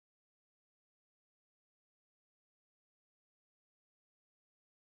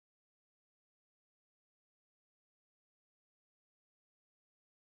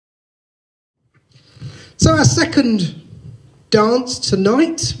So our second dance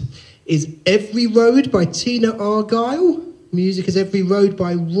tonight is Every Road by Tina Argyle. Music is Every Road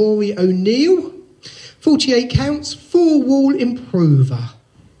by Rory O'Neill. 48 counts, 4-wall improver.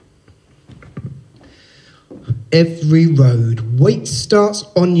 Every road. Weight starts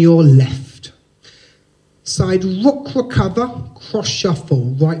on your left. Side rock recover, cross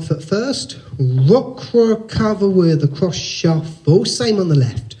shuffle. Right foot first. Rock recover with a cross shuffle. Same on the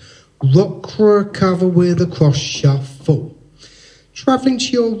left. Rock recover with a cross shuffle. Travelling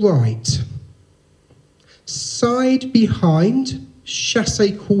to your right. Side behind,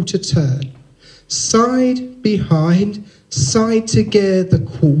 chassé quarter turn. Side behind, side together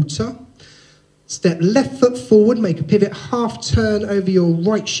quarter. Step left foot forward, make a pivot, half turn over your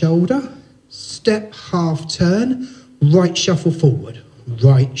right shoulder. Step half turn, right shuffle forward.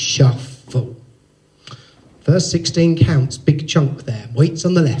 Right shuffle. First 16 counts, big chunk there. Weights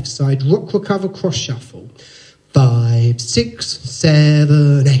on the left side, rock recover, cross shuffle. 5, 6,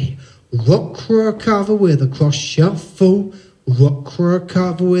 7, 8. Rock recover with a cross shuffle. Rock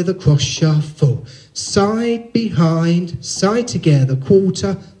recover with a cross shuffle. Side behind, side together,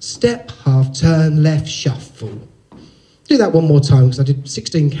 quarter, step, half turn, left shuffle. Do that one more time because I did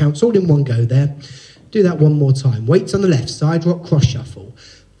 16 counts all in one go there. Do that one more time. Weights on the left side, rock cross shuffle.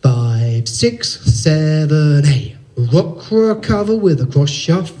 5, 6, 7, 8. Rock recover with a cross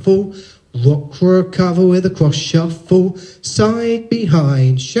shuffle. Rock recover with a cross shuffle. Side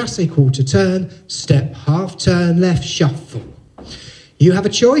behind, chassé quarter turn, step half turn, left shuffle. You have a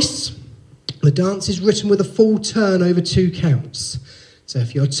choice. The dance is written with a full turn over 2 counts. So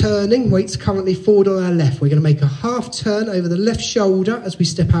if you're turning, weights currently forward on our left. We're going to make a half turn over the left shoulder as we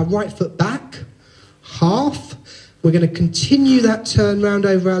step our right foot back. Half. We're going to continue that turn round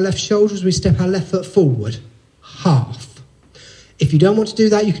over our left shoulder as we step our left foot forward. Half. If you don't want to do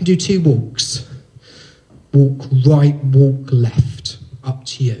that, you can do 2 walks. Walk right, walk left. Up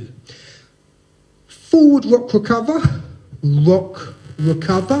to you. Forward rock recover. Rock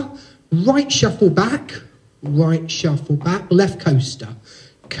recover. Right shuffle back. Right shuffle back. Left coaster.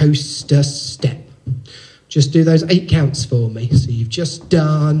 Coaster step. Just do those 8 counts for me. So you've just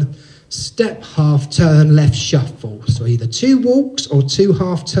done step, half turn, left shuffle. So either 2 walks or 2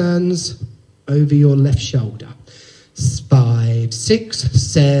 half turns over your left shoulder. 5, 6,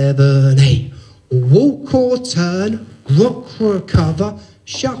 7, 8. Walk or turn, rock recover,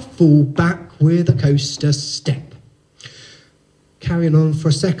 shuffle back with a coaster step. Carrying on for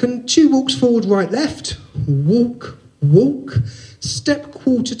a second. 2 walks forward, right, left. Walk, walk. Step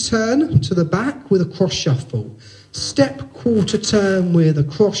quarter turn to the back with a cross shuffle. Step quarter turn with a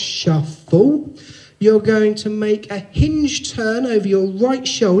cross shuffle. You're going to make a hinge turn over your right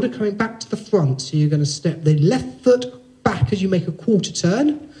shoulder coming back to the front. So you're going to step the left foot back as you make a quarter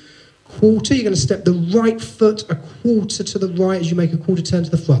turn. Quarter, you're going to step the right foot a quarter to the right as you make a quarter turn to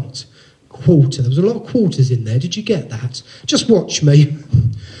the front. Quarter. There was a lot of quarters in there. Did you get that? Just watch me.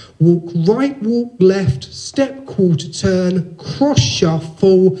 Walk right, walk left, step quarter turn, cross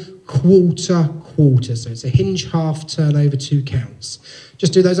shuffle, quarter, quarter. So it's a hinge half turn over 2 counts.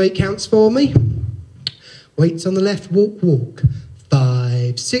 Just do those 8 counts for me. Weights on the left, walk, walk.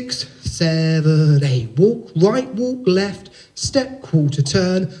 5, 6, 7, 8. Walk right, walk left, step quarter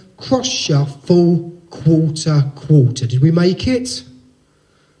turn, cross shuffle, quarter, quarter. Did we make it?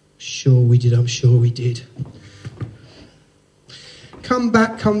 Sure we did, I'm sure we did. Come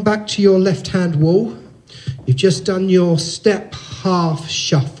back to your left-hand wall. You've just done your step half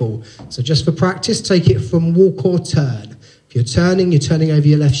shuffle. So just for practice, take it from walk or turn. If you're turning over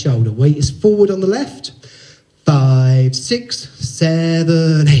your left shoulder. Weight is forward on the left. 5, 6,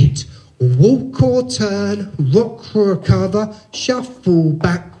 7, 8. Walk or turn, rock recover, shuffle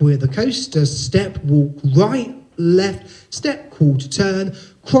back with a coaster step, walk right, left, step quarter turn,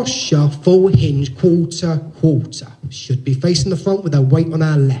 cross shuffle, hinge, quarter, quarter. Should be facing the front with our weight on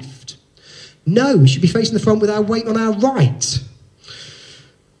our left. No, we should be facing the front with our weight on our right.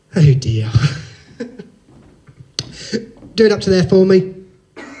 Oh dear. Do it up to there for me.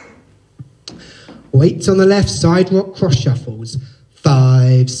 Weights on the left, side rock, cross shuffles.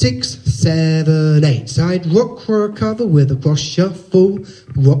 5, 6, 7, 8. Side rock recover with a cross shuffle.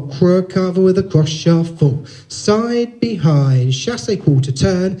 Rock recover with a cross shuffle. Side behind, chassé quarter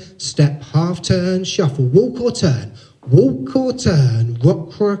turn. Step half turn, shuffle. Walk or turn. Walk or turn.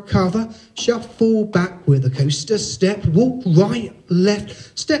 Rock recover. Shuffle back with a coaster step. Walk right,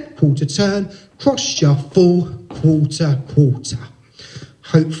 left. Step quarter turn. Cross shuffle. Quarter, quarter.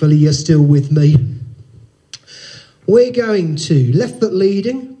 Hopefully you're still with me. We're going to left foot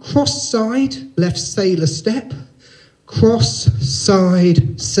leading, cross side, left sailor step, cross,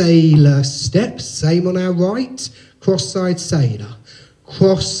 side, sailor, step. Same on our right, cross, side, sailor.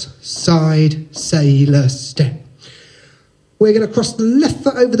 Cross, side, sailor, step. We're going to cross the left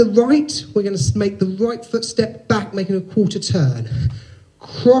foot over the right. We're going to make the right foot step back, making a quarter turn.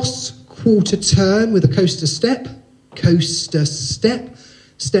 Cross, quarter turn with a coaster step. Coaster step.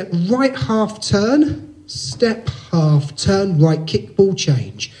 Step right half turn. Step half turn. Right kick, ball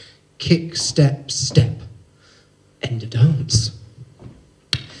change. Kick, step, step. End of dance.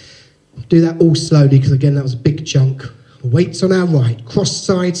 Do that all slowly because again that was a big chunk. Weights on our right. Cross,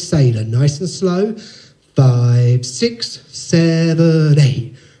 side, sailor. Nice and slow. 5, 6, 7,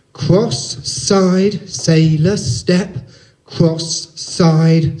 8. Cross, side, sailor, step. Cross,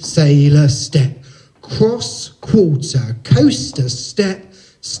 side, sailor, step. Cross, quarter, coaster, step.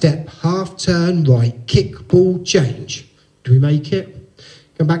 Step, half turn, right, kick, ball, change. Do we make it?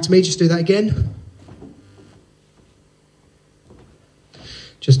 Come back to me, just do that again.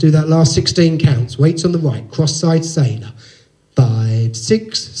 Just do that last 16 counts. Weights on the right, cross, side, sailor. 5,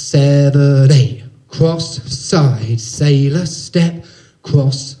 6, 7, 8. Cross, side, sailor, step.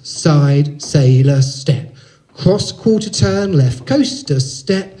 Cross, side, sailor, step. Cross, quarter turn, left, coaster,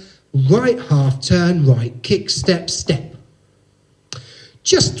 step. Right, half turn, right, kick, step, step.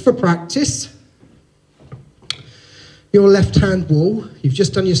 Just for practice, your left hand wall, you've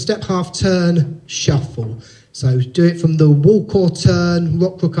just done your step, half turn, shuffle. So do it from the walk or turn,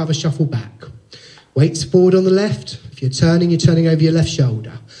 rock, recover, shuffle back. Weights forward on the left. If you're turning over your left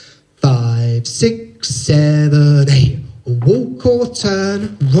shoulder. 5, 6, 7, 8. Walk or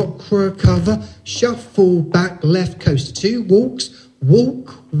turn, rock, recover, shuffle back, left, coaster. 2 walks,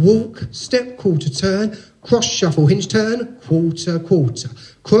 walk, walk, step, quarter turn, cross, shuffle, hinge turn, quarter, quarter.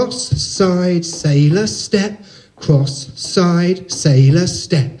 Cross, side, sailor, step, cross, side, sailor,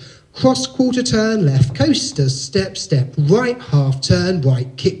 step. Cross, quarter turn, left, coaster, step, step, right, half turn,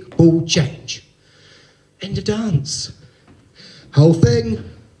 right, kick, ball, change. End of dance. Whole thing.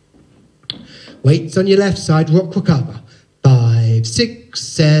 Weights on your left side, rock, recover. 5, 6,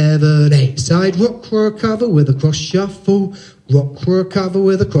 7, 8. Side rock, recover with a cross shuffle. Rock, recover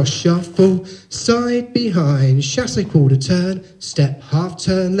with a cross shuffle. Side behind, chassé quarter turn. Step, half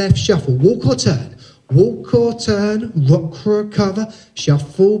turn, left, shuffle. Walk or turn. Walk or turn, rock, recover.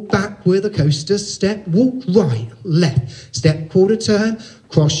 Shuffle back with a coaster step. Walk right, left. Step, quarter turn.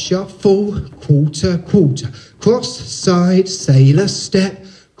 Cross, shuffle, quarter, quarter. Cross, side, sailor, step.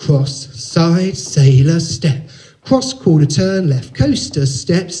 Cross, side, sailor, step. Cross, quarter turn, left, coaster,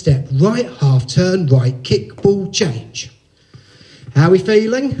 step, step, right, half turn, right, kick, ball, change. How are we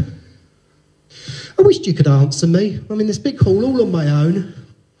feeling? I wished you could answer me. I'm in this big hall all on my own.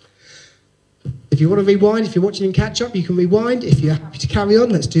 If you want to rewind, if you're watching in catch up, you can rewind. If you're happy to carry on,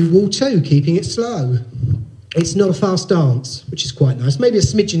 let's do wall 2, keeping it slow. It's not a fast dance, which is quite nice. Maybe a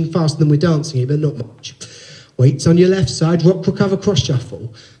smidgen faster than we're dancing it, but not much. Weights on your left side, rock, recover, cross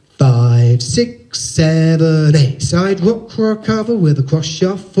shuffle. 5, 6, 7, 8. Side rock, recover with a cross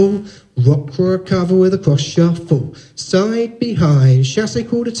shuffle. Rock, recover with a cross shuffle. Side behind, chassé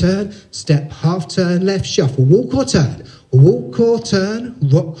quarter turn. Step, half turn, left shuffle. Walk or turn. Walk or turn,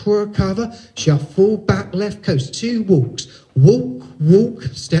 rock, recover. Shuffle back, left coast. 2 walks. Walk, walk,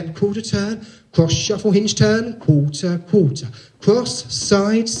 step, quarter turn. Cross, shuffle, hinge turn. Quarter, quarter. Cross,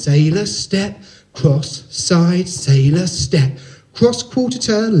 side, sailor, step. Cross, side, sailor, step. Cross, quarter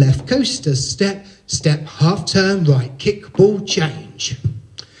turn, left, coaster, step. Step, half turn, right, kick, ball, change.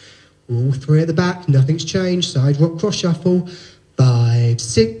 All 3 at the back, nothing's changed. Side rock, cross shuffle. 5,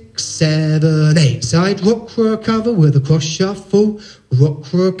 6, 7, 8. Side rock, recover with a cross shuffle.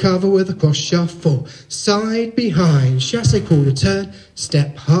 Rock, recover with a cross shuffle. Side behind, chassé quarter turn.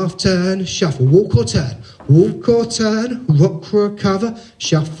 Step, half turn, shuffle. Walk or turn. Walk or turn, rock, recover.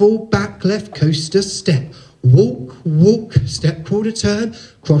 Shuffle back, left, coaster, step. Walk, walk, step, quarter turn.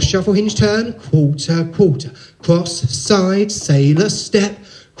 Cross, shuffle, hinge turn. Quarter, quarter. Cross, side, sailor, step.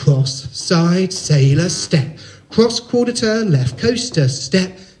 Cross, side, sailor, step. Cross, quarter turn, left, coaster,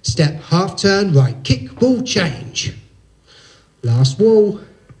 step. Step, half turn, right, kick, ball, change. Last wall.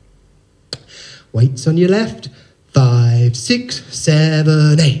 Weights on your left. 5, 6,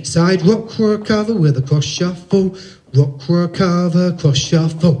 7, 8. Side rock, recover with a cross shuffle. Rock, recover, cross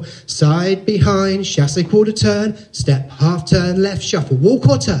shuffle. Side behind, chassé quarter turn. Step, half turn, left shuffle. Walk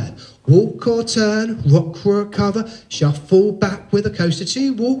or turn. Walk or turn, rock, recover. Shuffle back with a coaster.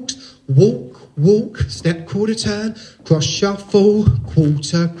 2 walks. Walk, walk, step, quarter turn. Cross shuffle,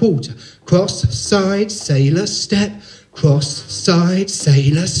 quarter, quarter. Cross, side, sailor, step. Cross, side,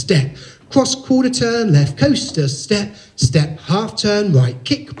 sailor, step. Cross, quarter turn, left, coaster, step. Step, half turn, right,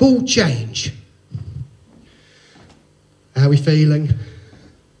 kick, ball, change. How are we feeling?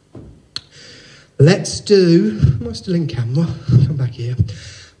 Let's do, am I still in camera? Come back here.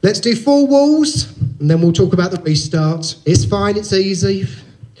 Let's do 4 walls, and then we'll talk about the restart. It's fine, it's easy.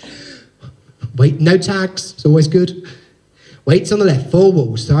 Wait, no tags, it's always good. Weights on the left, 4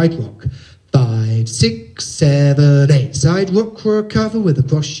 walls, side rock. 5, 6, 7, 8. Side rock, recover with a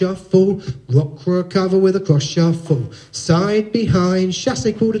cross shuffle. Rock, recover with a cross shuffle. Side behind,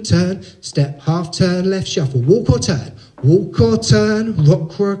 chassé quarter turn. Step, half turn, left shuffle. Walk or turn. Walk or turn,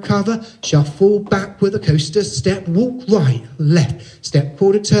 rock, recover. Shuffle back with a coaster step. Walk right, left. Step,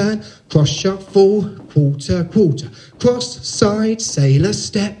 quarter turn. Cross shuffle, quarter, quarter. Cross, side, sailor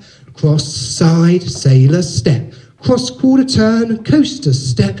step. Cross, side, sailor step. Cross, quarter turn, coaster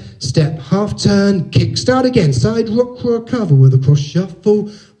step, step, half turn, kick, start again, side rock, recover with a cross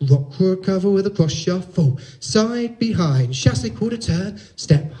shuffle, rock, recover with a cross shuffle, side behind, chassé quarter turn,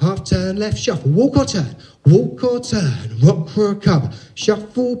 step, half turn, left shuffle, walk or turn, rock, recover,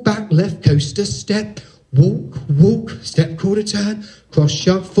 shuffle back, left coaster step, walk, step, quarter turn, cross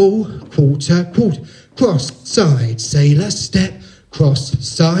shuffle, quarter, quarter, cross, side, sailor step, cross,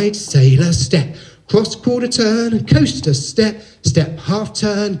 side, sailor step, cross, quarter turn, coaster step, step, half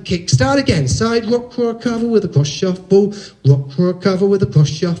turn, kick, start again, side rock, recover with a cross shuffle, rock, recover with a cross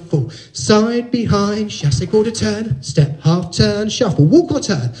shuffle, side behind, chassé quarter turn, step, half turn, shuffle, walk or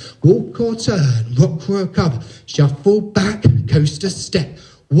turn, rock, recover, shuffle back, coaster step,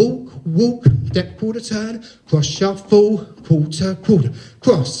 walk, step, quarter turn, cross shuffle, quarter, quarter,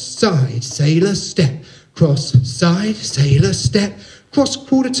 cross, side, sailor step, cross, side, sailor step, cross,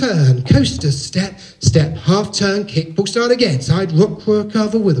 quarter turn, coaster step, step, half turn, kick, pull, start again, side rock,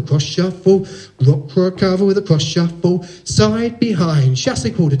 recover with a cross shuffle, rock, recover with a cross shuffle, side behind,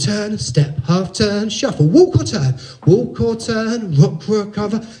 chassé quarter turn, step, half turn, shuffle, walk or turn, rock,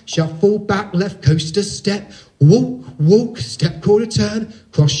 recover, shuffle back, left coaster step, walk, step, quarter turn,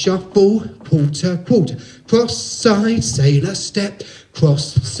 cross shuffle, quarter, quarter, cross, side, sailor step,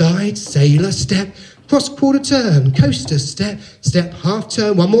 cross, side, sailor step, cross, quarter turn, coaster step, step, half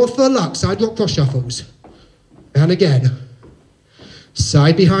turn, one more for luck, side rock, cross shuffles, and again,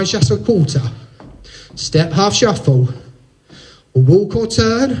 side behind, chassé quarter, step, half shuffle, walk or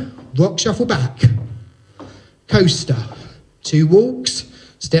turn, rock, shuffle back, coaster, 2 walks,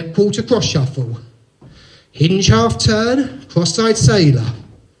 step, quarter, cross shuffle, hinge, half turn, cross, side, sailor,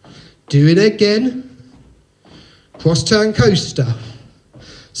 do it again, cross, turn, coaster,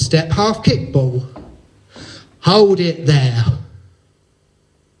 step, half, kickball, hold it there.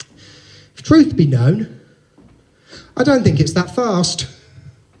 If truth be known, I don't think it's that fast.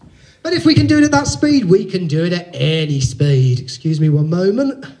 But if we can do it at that speed, we can do it at any speed. Excuse me one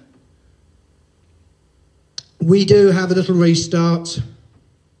moment. We do have a little restart.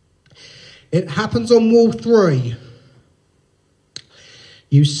 It happens on wall 3.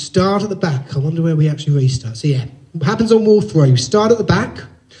 You start at the back. I wonder where we actually restart. So yeah, it happens on wall 3. We start at the back.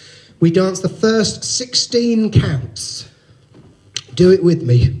 We dance the first 16 counts. Do it with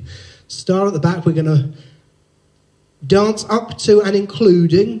me. Start at the back. We're going to dance up to and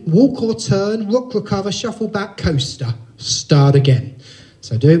including walk or turn, rock, recover, shuffle back, coaster. Start again.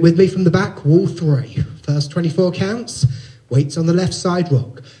 So do it with me from the back, wall 3. First 24 counts. Weights on the left side,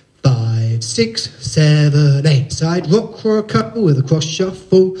 rock. 5, 6, 7, 8. Side rock, recover with a cross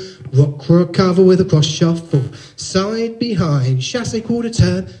shuffle. Rock, recover with a cross shuffle. Side behind, chassé quarter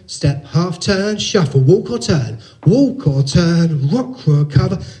turn. Step, half turn, shuffle. Walk or turn, rock,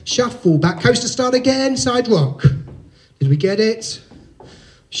 recover. Shuffle back, coaster, start again. Side rock. Did we get it?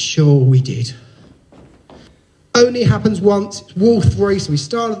 Sure we did. Only happens once. It's wall 3, so we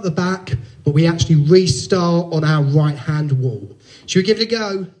start at the back, but we actually restart on our right hand wall. Should we give it a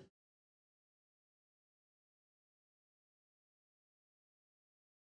go?